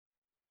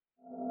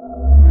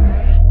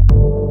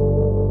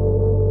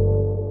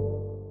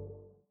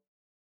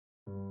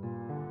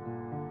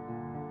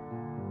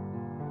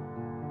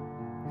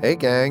Hey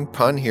gang,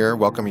 Pun here,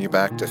 welcoming you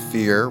back to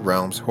Fear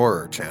Realms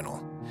Horror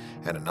Channel,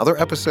 and another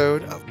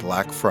episode of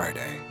Black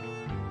Friday.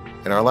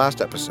 In our last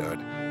episode,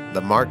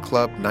 the Mart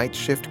Club night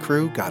shift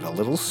crew got a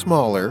little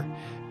smaller,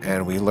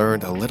 and we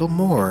learned a little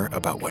more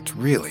about what's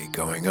really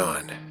going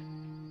on.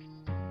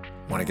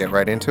 Want to get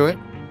right into it?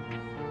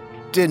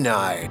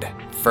 Denied.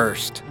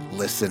 First,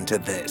 listen to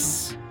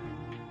this.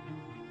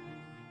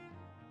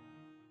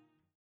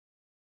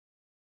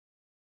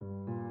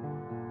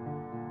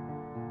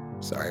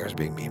 Sorry, I was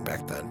being mean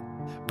back then.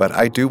 But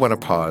I do want to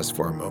pause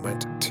for a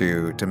moment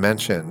to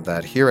mention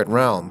that here at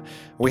Realm,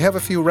 we have a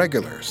few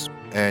regulars,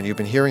 and you've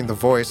been hearing the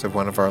voice of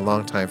one of our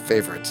longtime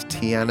favorites,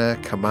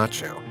 Tiana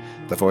Camacho.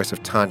 The voice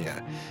of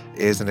Tanya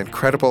is an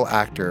incredible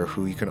actor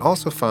who you can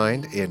also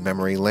find in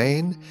Memory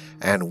Lane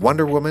and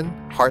Wonder Woman,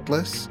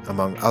 Heartless,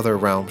 among other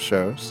Realm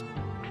shows.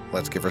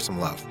 Let's give her some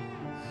love.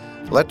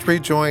 Let's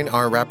rejoin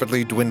our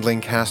rapidly dwindling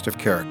cast of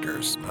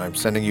characters. I'm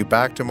sending you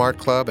back to Mart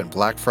Club and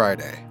Black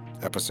Friday,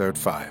 Episode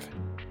 5.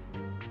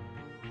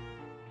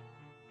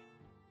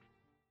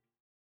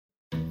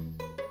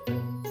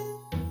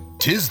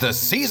 "'Tis the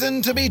season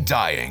to be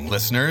dying,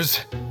 listeners.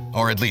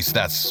 Or at least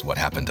that's what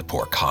happened to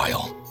poor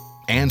Kyle.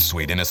 And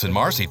sweet innocent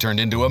Marcy turned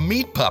into a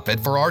meat puppet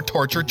for our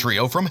torture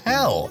trio from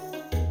hell.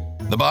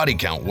 The body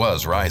count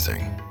was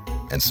rising,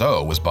 and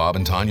so was Bob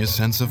and Tanya's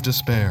sense of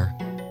despair.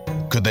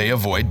 Could they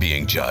avoid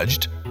being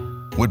judged?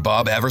 Would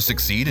Bob ever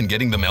succeed in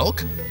getting the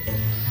milk?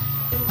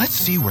 Let's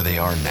see where they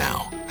are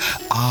now.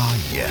 Ah,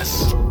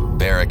 yes.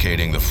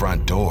 Barricading the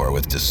front door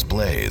with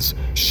displays,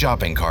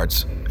 shopping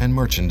carts, and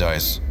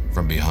merchandise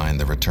from behind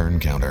the return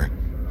counter.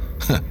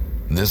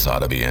 This ought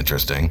to be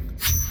interesting.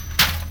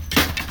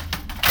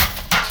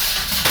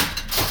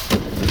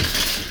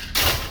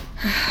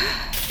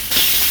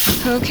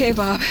 Okay,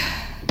 Bob.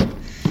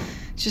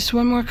 Just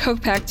one more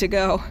Coke pack to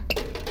go.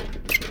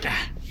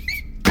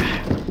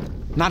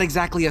 Not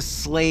exactly a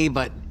sleigh,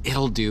 but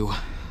it'll do.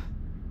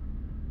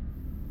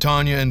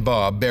 Tanya and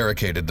Bob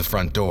barricaded the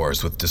front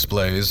doors with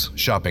displays,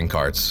 shopping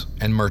carts,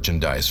 and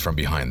merchandise from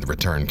behind the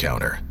return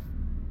counter.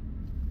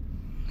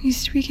 At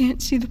least we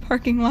can't see the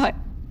parking lot.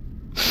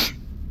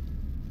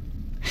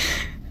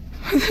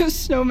 Those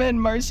snowmen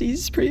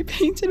Marcy's spray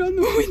painted on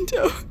the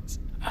windows.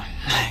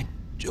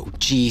 Oh,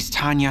 geez,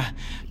 Tanya,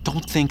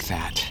 don't think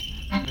that.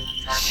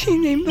 She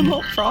named them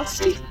all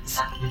Frosties.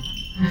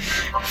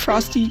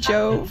 Frosty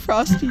Joe,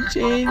 Frosty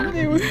Jane,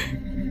 they were...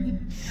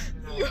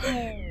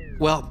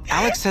 Well,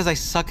 Alex says I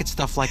suck at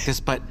stuff like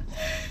this, but...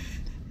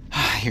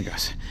 Here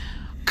goes.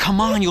 Come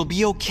on, you'll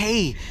be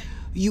okay.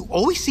 You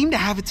always seem to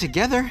have it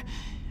together.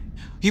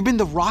 You've been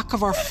the rock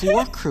of our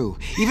floor crew.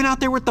 Even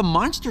out there with the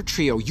monster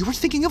trio, you were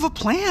thinking of a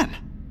plan.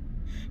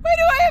 Why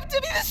do I have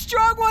to be the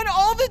strong one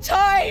all the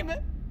time?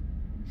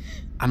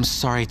 I'm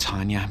sorry,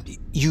 Tanya.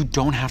 You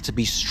don't have to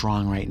be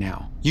strong right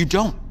now. You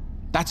don't.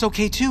 That's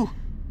okay, too.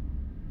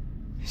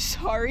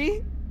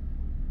 Sorry?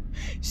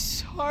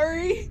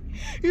 Sorry?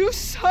 You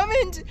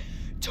summoned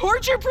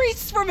torture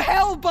priests from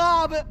hell,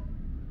 Bob!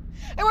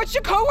 I watched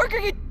a coworker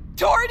get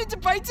torn into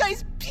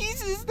bite-sized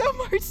pieces, no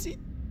mercy.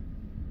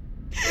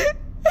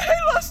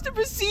 I lost a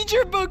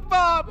procedure book,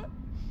 Bob!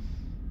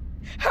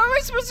 How am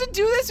I supposed to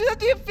do this without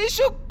the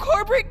official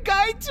corporate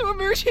guide to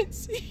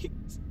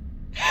emergencies?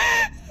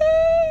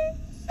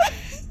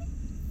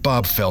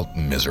 Bob felt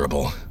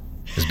miserable.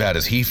 As bad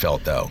as he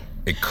felt, though,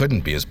 it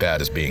couldn't be as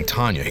bad as being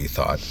Tanya, he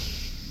thought.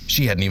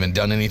 She hadn't even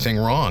done anything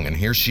wrong, and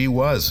here she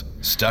was,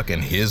 stuck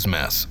in his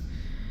mess.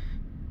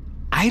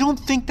 I don't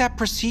think that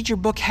procedure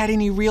book had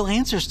any real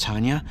answers,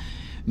 Tanya.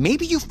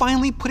 Maybe you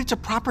finally put it to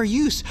proper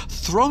use.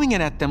 Throwing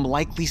it at them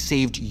likely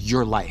saved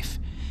your life.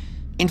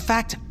 In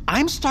fact,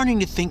 I'm starting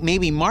to think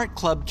maybe Mart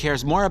Club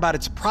cares more about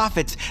its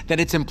profits than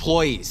its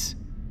employees.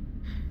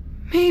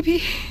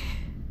 Maybe.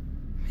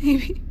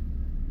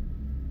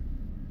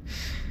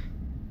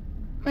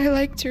 I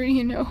liked her,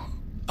 you know.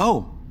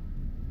 Oh,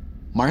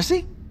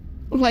 Marcy?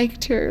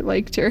 Liked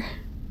her.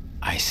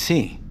 I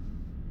see.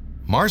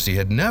 Marcy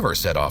had never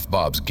set off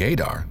Bob's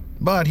gaydar,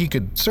 but he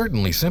could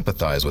certainly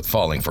sympathize with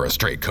falling for a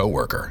stray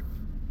coworker.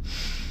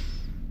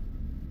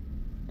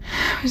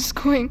 I was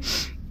going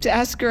to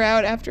ask her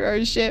out after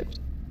our shift.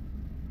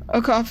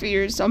 A coffee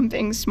or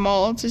something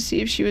small to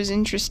see if she was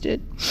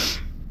interested.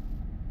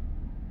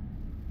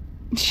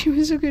 She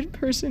was a good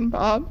person,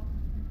 Bob.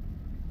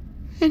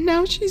 And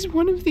now she's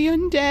one of the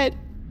undead.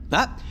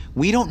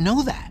 We don't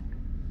know that.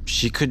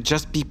 She could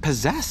just be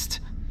possessed.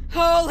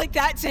 Oh, like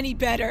that's any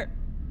better.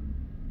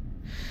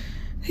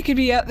 They could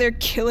be out there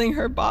killing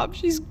her, Bob.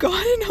 She's gone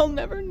and I'll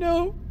never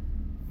know.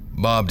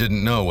 Bob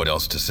didn't know what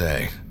else to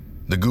say.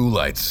 The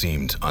ghoulites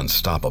seemed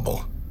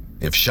unstoppable.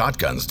 If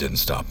shotguns didn't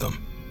stop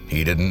them,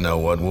 he didn't know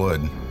what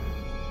would.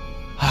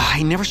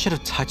 I never should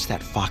have touched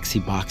that Foxy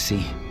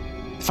Boxy.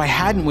 If I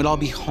hadn't, we'd all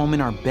be home in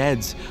our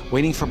beds,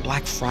 waiting for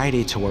Black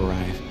Friday to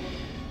arrive.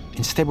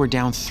 Instead, we're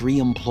down 3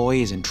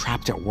 employees and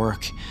trapped at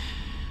work.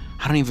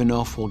 I don't even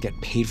know if we'll get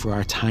paid for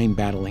our time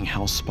battling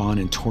Hellspawn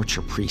and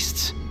torture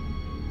priests.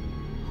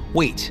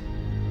 Wait.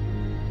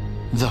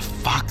 The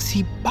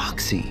Foxy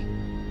Boxy?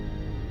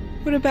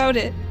 What about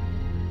it?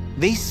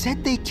 They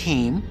said they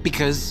came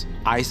because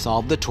I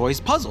solved the toys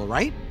puzzle,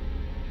 right?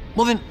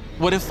 Well then,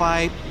 what if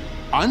I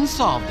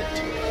unsolved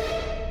it?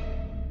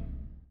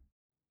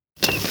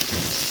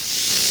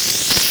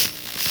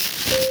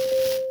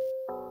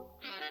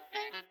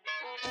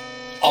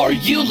 Are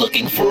you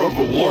looking for a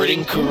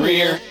rewarding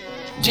career?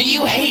 Do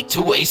you hate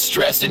to waste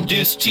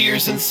stress-induced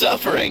tears and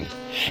suffering?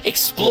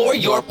 Explore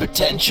your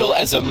potential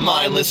as a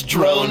mindless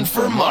drone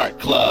for Mark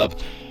Club,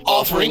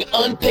 offering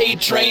unpaid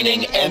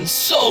training and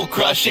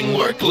soul-crushing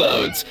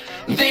workloads.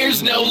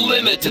 There's no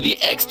limit to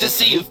the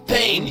ecstasy of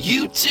pain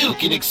you too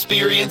can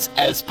experience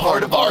as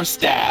part of our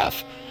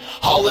staff.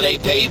 Holiday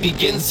pay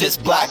begins this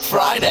Black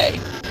Friday.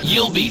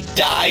 You'll be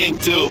dying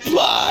to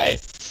apply.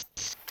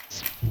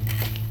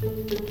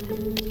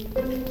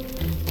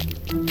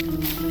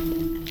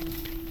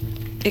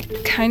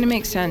 It kind of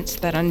makes sense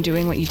that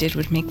undoing what you did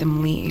would make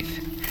them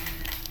leave.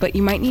 But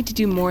you might need to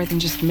do more than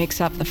just mix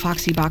up the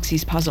Foxy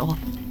Boxy's puzzle.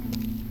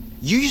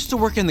 You used to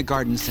work in the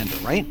garden center,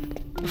 right?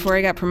 Before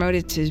I got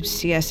promoted to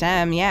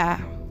CSM, yeah.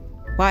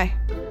 Why?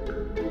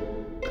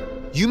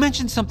 You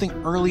mentioned something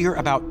earlier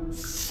about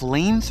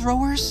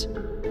flamethrowers?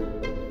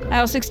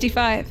 Aisle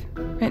 65,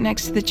 right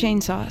next to the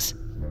chainsaws.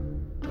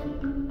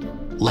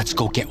 Let's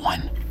go get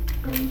one.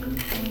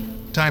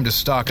 Time to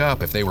stock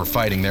up if they were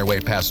fighting their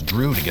way past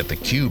Drew to get the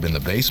cube in the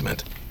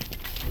basement.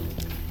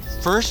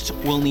 First,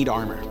 we'll need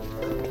armor.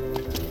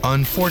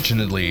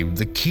 Unfortunately,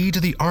 the key to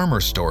the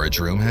armor storage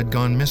room had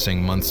gone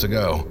missing months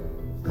ago,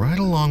 right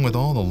along with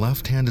all the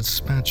left-handed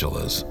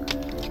spatulas.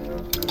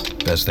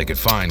 Best they could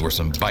find were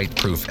some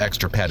bite-proof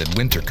extra-padded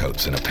winter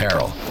coats and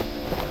apparel.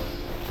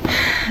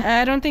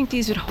 I don't think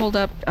these would hold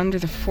up under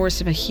the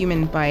force of a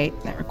human bite.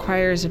 That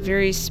requires a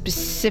very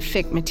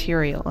specific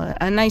material,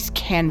 a nice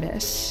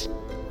canvas.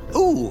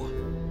 Ooh,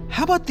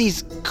 how about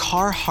these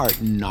Carhartt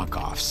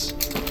knockoffs?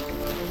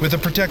 With the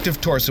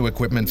protective torso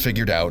equipment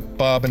figured out,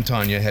 Bob and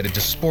Tanya headed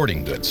to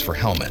Sporting Goods for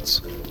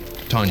helmets.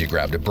 Tanya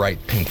grabbed a bright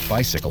pink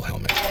bicycle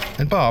helmet,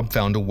 and Bob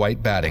found a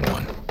white batting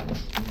one.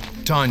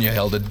 Tanya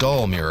held a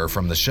doll mirror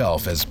from the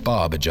shelf as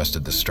Bob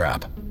adjusted the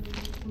strap.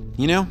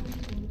 You know,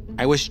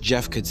 I wish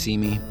Jeff could see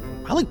me.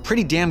 I look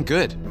pretty damn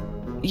good.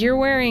 You're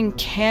wearing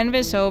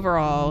canvas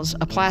overalls,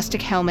 a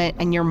plastic helmet,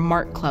 and your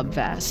Mark Club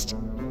vest.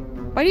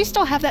 Why do you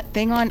still have that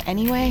thing on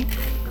anyway?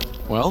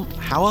 Well,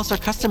 how else are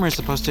customers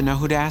supposed to know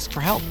who to ask for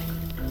help?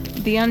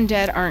 The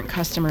undead aren't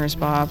customers,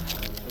 Bob.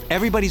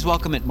 Everybody's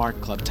welcome at Mark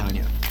Club,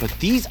 Tanya. But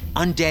these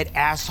undead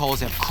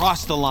assholes have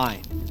crossed the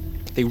line.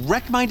 They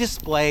wrecked my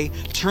display,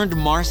 turned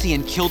Marcy,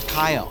 and killed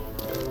Kyle.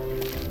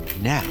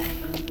 Now,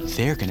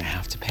 they're gonna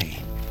have to pay.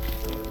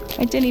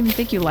 I didn't even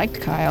think you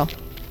liked Kyle.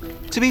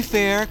 To be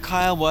fair,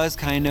 Kyle was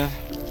kind of...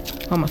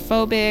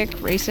 Homophobic,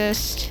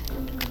 racist.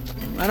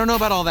 I don't know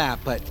about all that,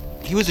 but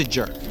he was a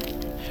jerk.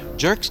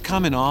 Jerks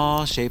come in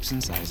all shapes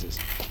and sizes.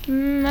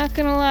 Not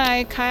gonna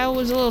lie, Kyle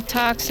was a little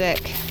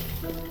toxic.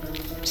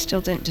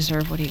 Still didn't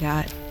deserve what he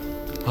got.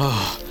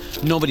 Oh,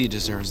 nobody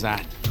deserves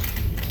that.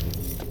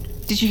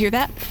 Did you hear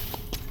that?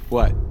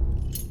 What?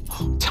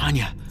 Oh,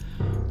 Tanya,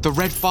 the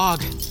red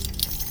fog.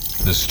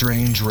 The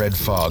strange red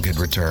fog had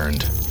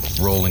returned,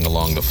 rolling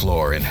along the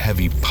floor in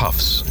heavy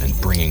puffs and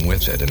bringing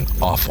with it an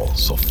awful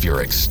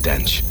sulfuric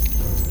stench.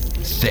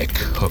 Thick,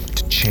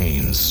 hooked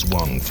chains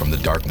swung from the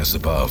darkness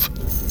above.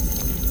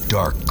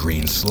 Dark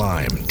green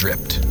slime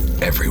dripped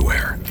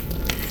everywhere.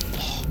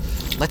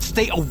 Let's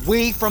stay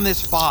away from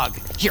this fog.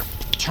 Here,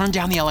 turn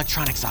down the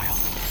electronics aisle.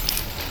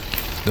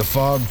 The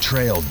fog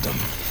trailed them.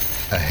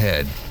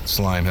 Ahead,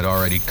 slime had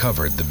already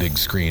covered the big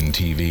screen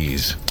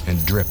TVs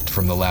and dripped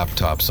from the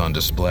laptops on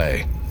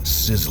display,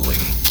 sizzling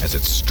as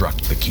it struck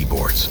the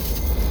keyboards.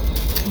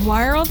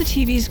 Why are all the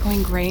TVs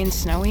going gray and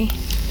snowy?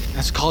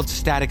 That's called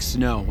static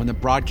snow when the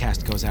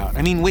broadcast goes out.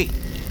 I mean, wait,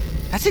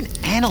 that's an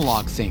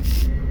analog thing.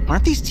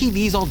 Aren't these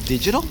TVs all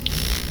digital?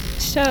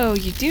 So,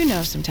 you do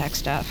know some tech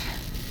stuff.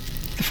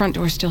 The front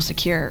door's still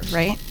secure,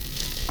 right?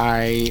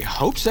 I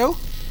hope so.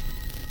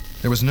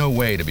 There was no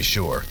way to be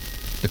sure.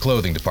 The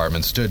clothing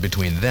department stood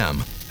between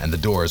them and the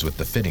doors with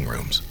the fitting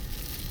rooms.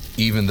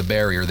 Even the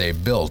barrier they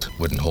built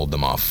wouldn't hold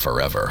them off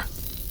forever.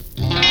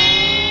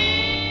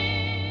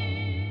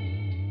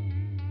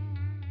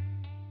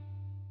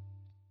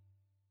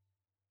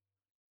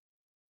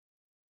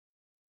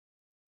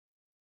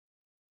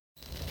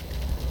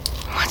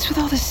 What's with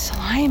all this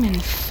slime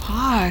and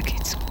fog?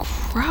 It's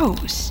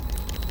gross.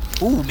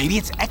 Ooh, maybe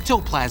it's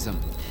ectoplasm,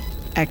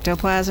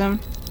 Ectoplasm?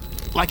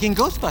 like in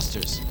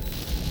Ghostbusters.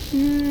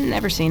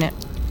 Never seen it.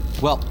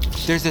 Well,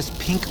 there's this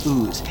pink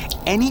ooze.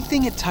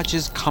 Anything it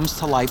touches comes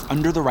to life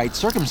under the right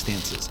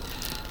circumstances.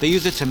 They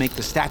use it to make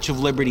the Statue of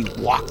Liberty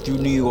walk through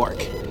New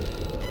York.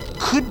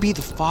 Could be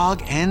the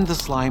fog and the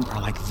slime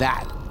are like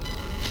that.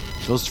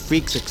 Those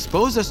freaks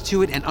expose us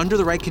to it, and under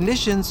the right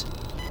conditions,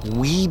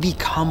 we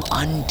become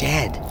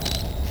undead.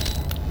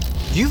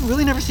 You've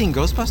really never seen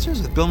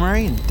Ghostbusters with Bill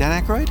Murray and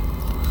Dan Aykroyd?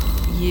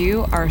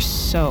 You are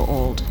so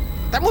old.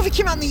 That movie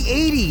came out in the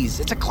 80s.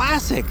 It's a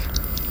classic.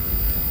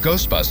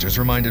 Ghostbusters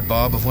reminded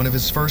Bob of one of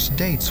his first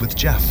dates with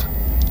Jeff.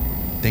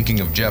 Thinking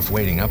of Jeff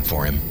waiting up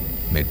for him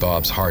made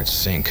Bob's heart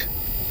sink.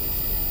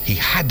 He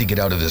had to get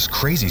out of this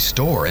crazy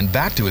store and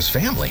back to his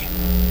family.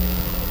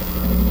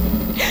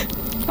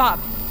 Bob,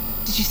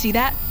 did you see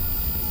that?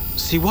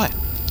 See what?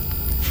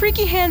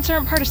 Freaky hands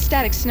aren't part of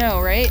Static Snow,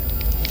 right?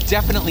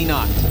 Definitely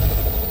not.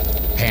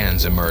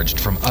 Hands emerged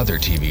from other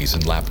TVs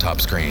and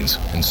laptop screens,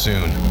 and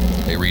soon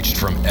they reached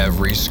from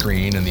every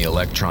screen in the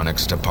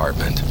electronics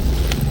department.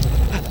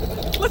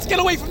 Let's get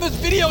away from this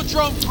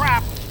Videodrome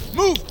crap!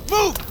 Move!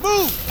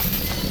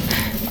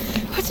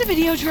 What's a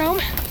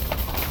Videodrome?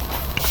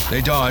 They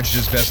dodged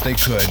as best they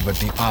could, but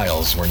the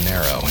aisles were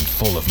narrow and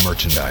full of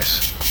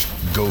merchandise.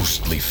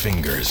 Ghostly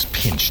fingers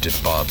pinched at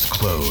Bob's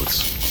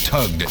clothes,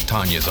 tugged at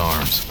Tanya's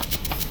arms.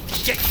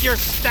 Get your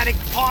static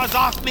paws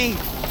off me!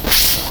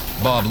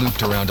 Bob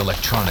looped around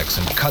electronics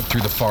and cut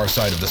through the far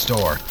side of the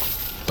store.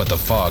 But the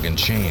fog and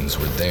chains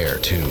were there,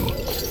 too.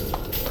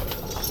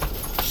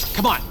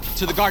 Come on,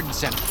 to the garden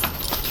center.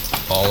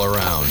 All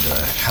around,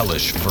 a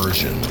hellish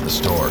version of the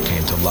store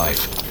came to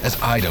life as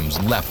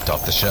items leapt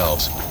off the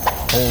shelves.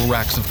 Whole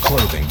racks of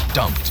clothing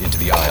dumped into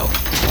the aisle.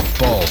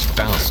 Balls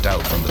bounced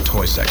out from the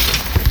toy section.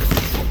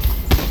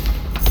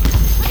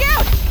 Look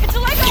out! It's a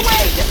Lego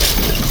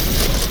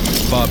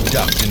wave! Bob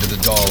ducked into the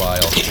doll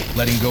aisle,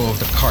 letting go of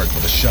the cart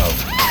with a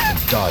shove and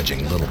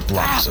dodging little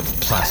blocks of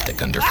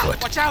plastic underfoot.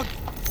 Ow, watch out!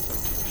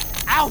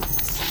 Ow!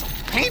 It's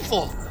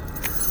painful!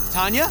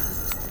 Tanya?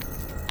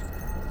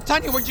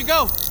 Tanya, where'd you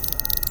go?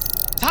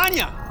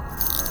 Tanya!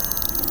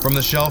 From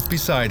the shelf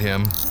beside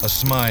him, a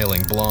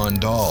smiling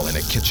blonde doll in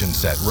a kitchen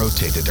set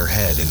rotated her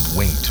head and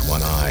winked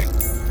one eye.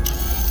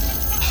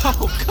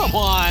 Oh, come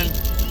on!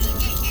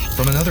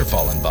 From another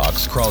fallen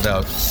box crawled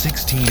out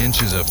 16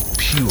 inches of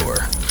pure,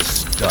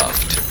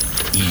 stuffed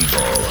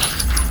evil.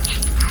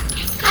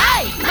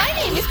 Hi, my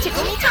name is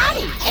Tickle Me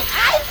Tommy, and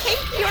I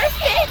hate your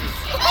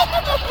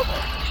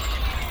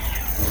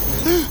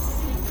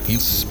fins. He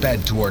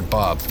sped toward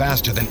Bob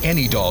faster than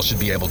any doll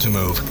should be able to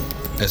move,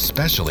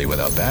 especially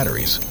without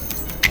batteries.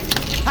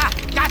 Ha!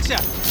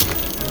 Gotcha!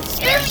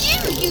 Screw you,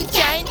 you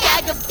giant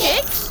bag of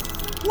dicks.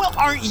 Well,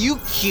 aren't you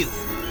cute?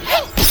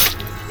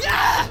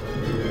 Ah!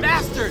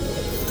 Bastard!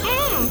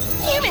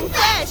 Human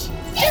flesh,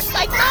 just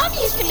like Mom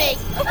used to make.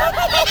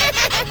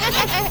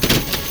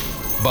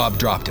 Bob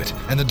dropped it,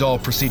 and the doll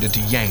proceeded to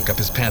yank up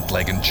his pant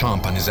leg and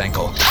chomp on his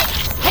ankle.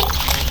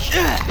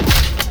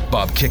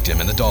 Bob kicked him,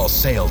 and the doll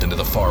sailed into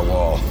the far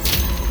wall.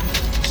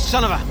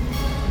 Son of a...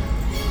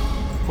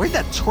 Where'd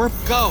that twerp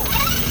go?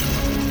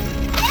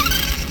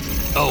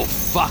 Oh,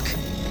 fuck.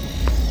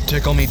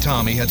 Tickle Me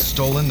Tommy had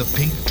stolen the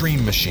pink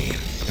dream machine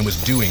and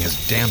was doing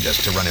his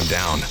damnedest to run him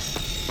down.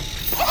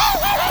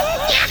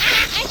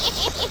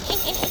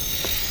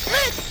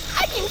 Look,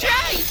 I can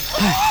drive.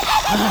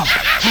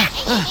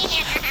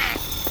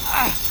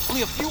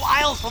 Only a few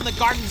aisles from the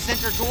garden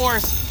center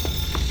doors.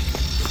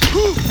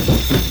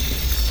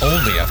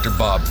 Only after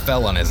Bob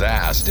fell on his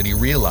ass did he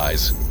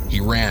realize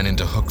he ran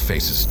into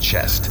Hookface's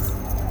chest.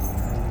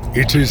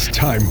 It is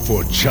time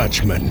for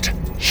judgment,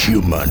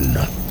 human.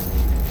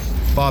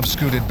 Bob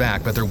scooted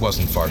back, but there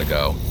wasn't far to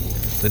go.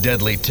 The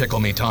deadly Tickle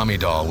Me Tommy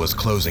doll was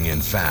closing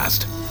in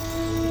fast.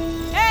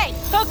 Hey,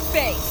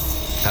 Hookface!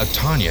 How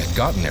Tanya had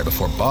gotten there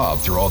before Bob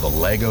threw all the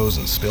Legos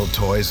and spilled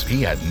toys,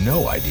 he had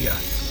no idea.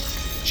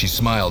 She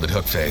smiled at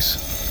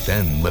Hookface,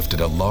 then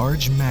lifted a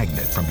large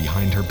magnet from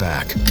behind her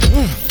back.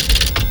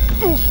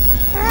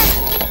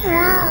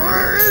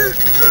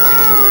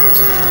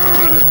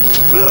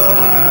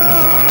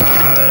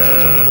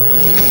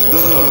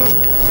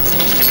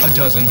 A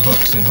dozen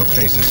hooks in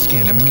Hookface's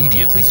skin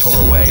immediately tore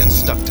away and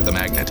stuck to the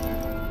magnet.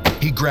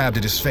 He grabbed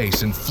at his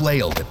face and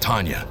flailed at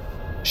Tanya.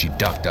 She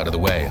ducked out of the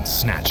way and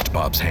snatched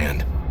Bob's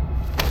hand.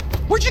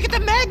 Where'd you get the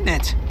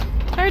magnet?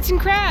 Arts and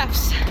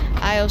crafts.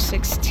 Aisle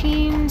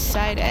 16,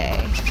 side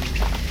A.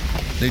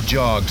 They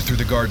jogged through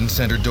the garden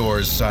center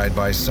doors side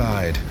by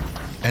side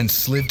and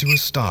slid to a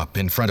stop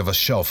in front of a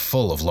shelf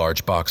full of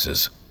large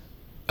boxes.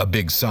 A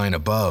big sign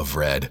above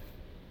read,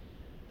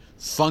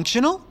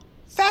 Functional,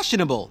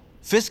 fashionable,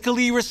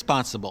 fiscally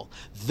responsible.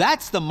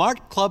 That's the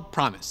Mart Club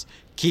promise.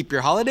 Keep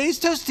your holidays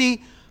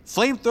toasty.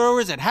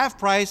 Flamethrowers at half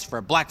price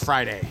for Black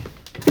Friday.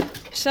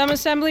 Some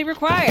assembly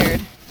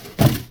required.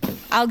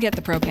 I'll get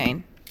the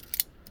propane.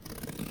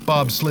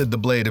 Bob slid the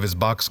blade of his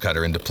box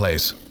cutter into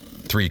place.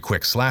 3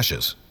 quick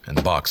slashes, and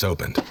the box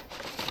opened.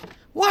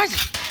 What?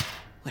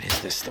 What is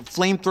this? The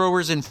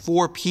flamethrowers in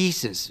 4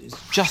 pieces.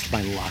 It's just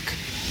my luck.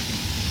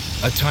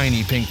 A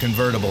tiny pink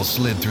convertible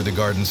slid through the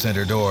garden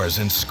center doors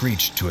and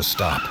screeched to a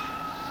stop.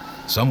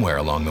 Somewhere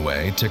along the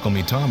way, Tickle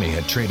Me Tommy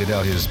had traded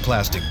out his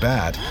plastic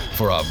bat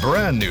for a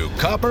brand new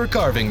copper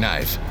carving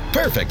knife,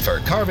 perfect for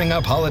carving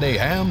up holiday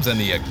hams and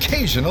the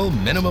occasional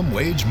minimum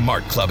wage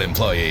Mart Club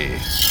employee.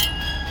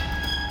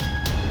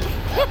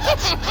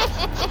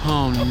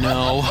 Oh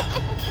no.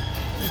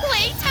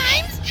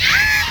 Playtimes?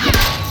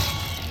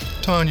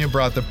 Tanya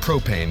brought the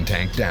propane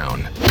tank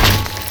down.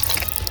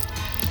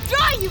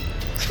 Die, you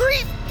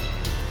creep!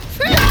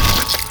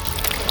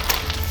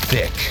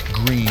 Thick,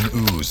 green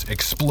ooze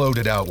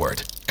exploded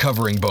outward,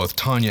 covering both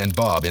Tanya and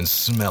Bob in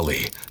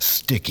smelly,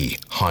 sticky,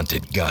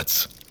 haunted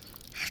guts.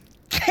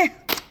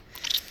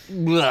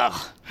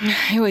 Ugh.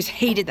 I always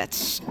hated that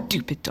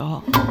stupid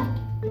doll.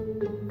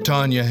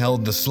 Tanya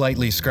held the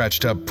slightly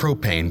scratched up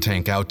propane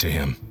tank out to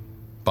him.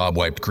 Bob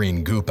wiped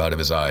green goop out of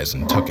his eyes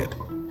and took it.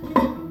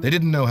 They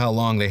didn't know how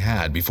long they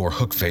had before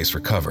Hookface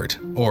recovered,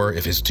 or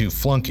if his two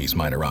flunkies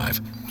might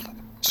arrive.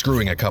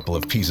 Screwing a couple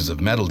of pieces of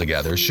metal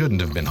together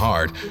shouldn't have been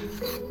hard,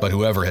 but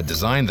whoever had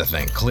designed the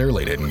thing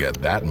clearly didn't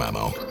get that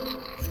memo.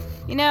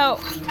 You know,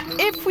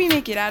 if we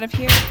make it out of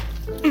here,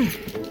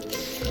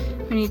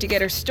 we need to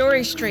get our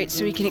story straight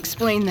so we can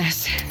explain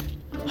this.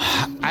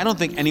 I don't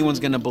think anyone's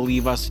gonna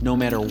believe us no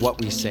matter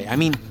what we say. I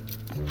mean,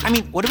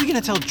 what are we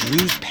gonna tell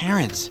Drew's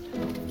parents?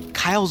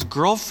 Kyle's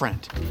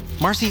girlfriend?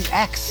 Marcy's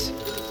ex?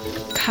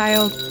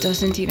 Kyle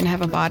doesn't even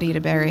have a body to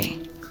bury.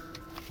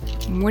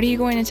 What are you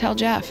going to tell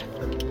Jeff?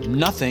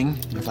 Nothing,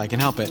 if I can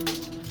help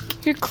it.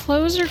 Your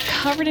clothes are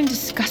covered in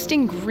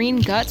disgusting green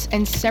guts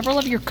and several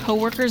of your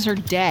coworkers are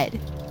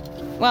dead.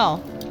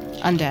 Well,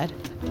 undead.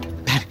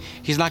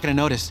 He's not gonna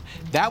notice.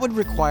 That would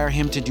require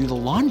him to do the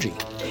laundry.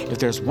 If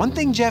there's one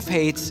thing Jeff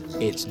hates,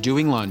 it's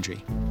doing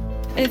laundry.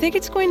 I think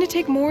it's going to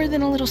take more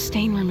than a little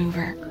stain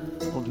remover.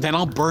 Well, then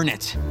I'll burn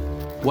it.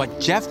 What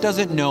Jeff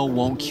doesn't know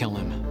won't kill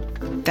him.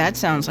 That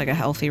sounds like a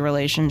healthy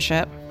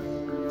relationship.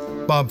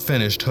 Bob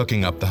finished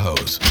hooking up the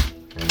hose.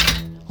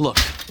 Look,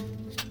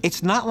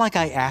 it's not like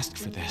I asked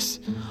for this.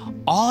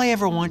 All I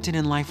ever wanted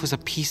in life was a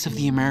piece of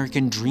the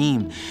American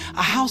dream.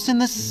 A house in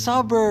the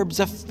suburbs,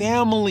 a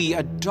family,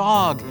 a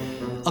dog,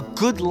 a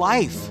good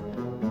life.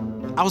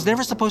 I was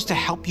never supposed to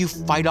help you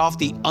fight off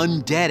the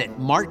undead at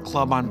Mart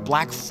Club on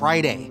Black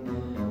Friday.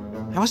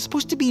 I was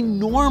supposed to be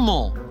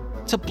normal,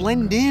 to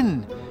blend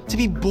in, to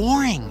be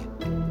boring.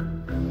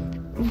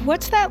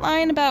 What's that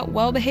line about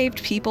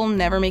well-behaved people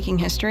never making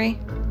history?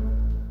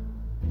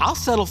 I'll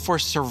settle for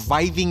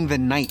surviving the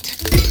night.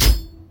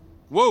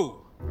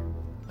 Whoa.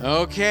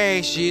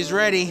 Okay, she's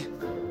ready.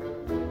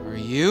 Are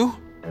you?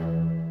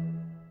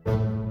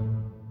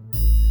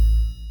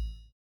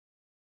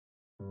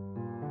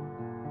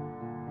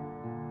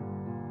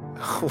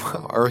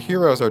 Our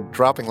heroes are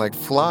dropping like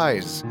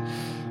flies.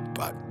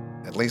 But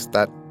at least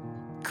that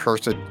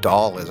cursed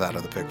doll is out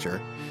of the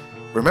picture.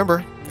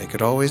 Remember, it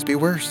could always be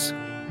worse.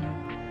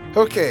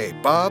 Okay,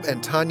 Bob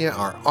and Tanya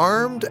are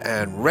armed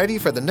and ready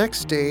for the next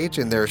stage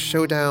in their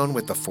showdown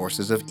with the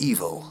forces of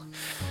evil.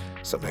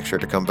 So make sure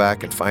to come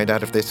back and find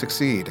out if they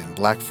succeed in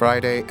Black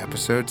Friday,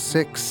 Episode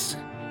 6.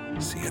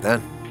 See you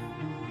then.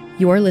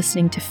 You're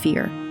listening to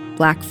Fear,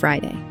 Black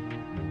Friday.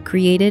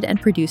 Created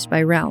and produced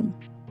by Realm,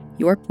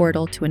 your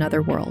portal to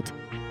another world.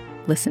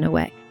 Listen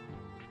away.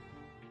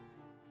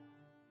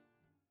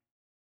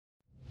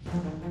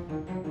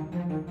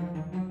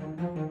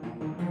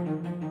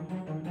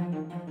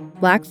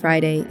 Black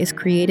Friday is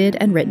created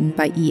and written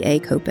by E.A.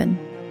 Copen,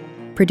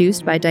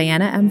 produced by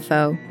Diana M.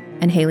 Foe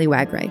and Haley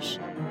Wagreich,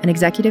 and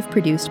executive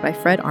produced by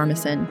Fred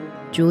Armisen,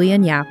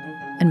 Julian Yap,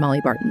 and Molly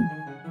Barton.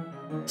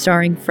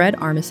 Starring Fred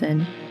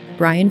Armisen,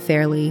 Brian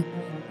Fairley,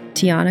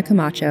 Tiana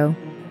Camacho,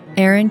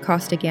 Aaron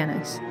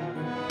Costa-Ganis,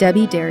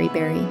 Debbie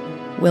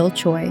Derryberry, Will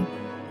Choi,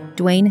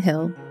 Dwayne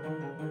Hill,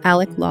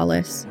 Alec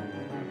Lawless,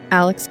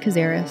 Alex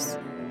Cazares,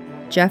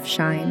 Jeff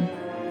Shine,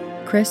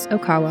 Chris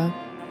Okawa,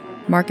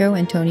 Marco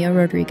Antonio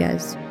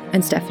Rodriguez,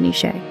 and Stephanie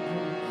Shea.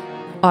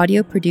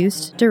 Audio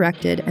produced,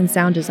 directed, and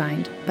sound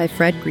designed by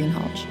Fred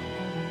Greenhalgh.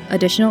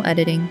 Additional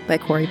editing by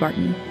Corey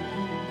Barton.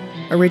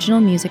 Original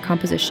music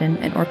composition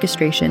and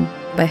orchestration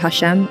by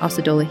Hashem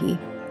Asadolahi,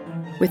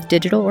 with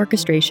digital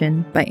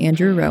orchestration by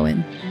Andrew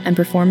Rowan and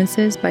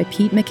performances by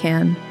Pete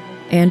McCann,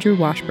 Andrew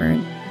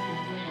Washburn,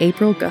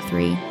 April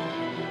Guthrie,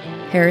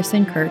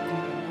 Harrison Kirk,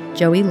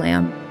 Joey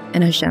Lamb,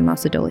 and Hashem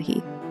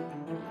Asadolahi.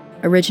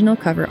 Original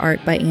cover art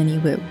by Annie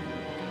Wu.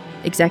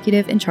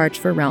 Executive in charge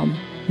for Realm,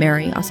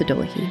 Mary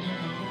Asadolahi.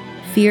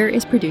 Fear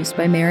is produced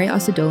by Mary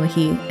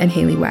Asadolahi and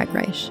Haley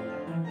Wagreich.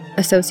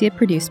 Associate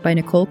produced by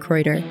Nicole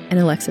Kreuter and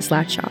Alexis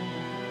Latshaw.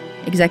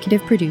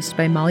 Executive produced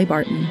by Molly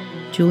Barton,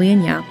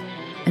 Julian Yap,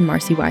 and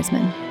Marcy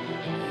Wiseman.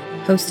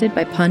 Hosted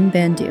by Pun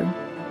Van Du.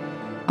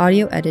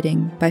 Audio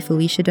editing by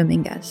Felicia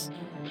Dominguez.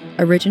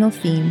 Original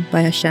theme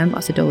by Hashem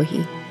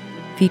Asadolahi,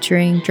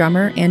 featuring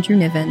drummer Andrew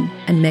Niven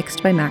and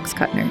mixed by Max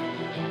Kuttner.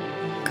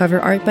 Cover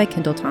art by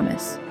Kendall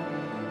Thomas.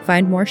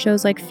 Find more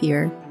shows like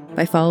Fear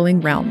by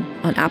following Realm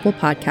on Apple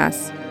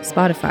Podcasts,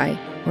 Spotify,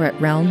 or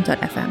at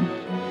realm.fm.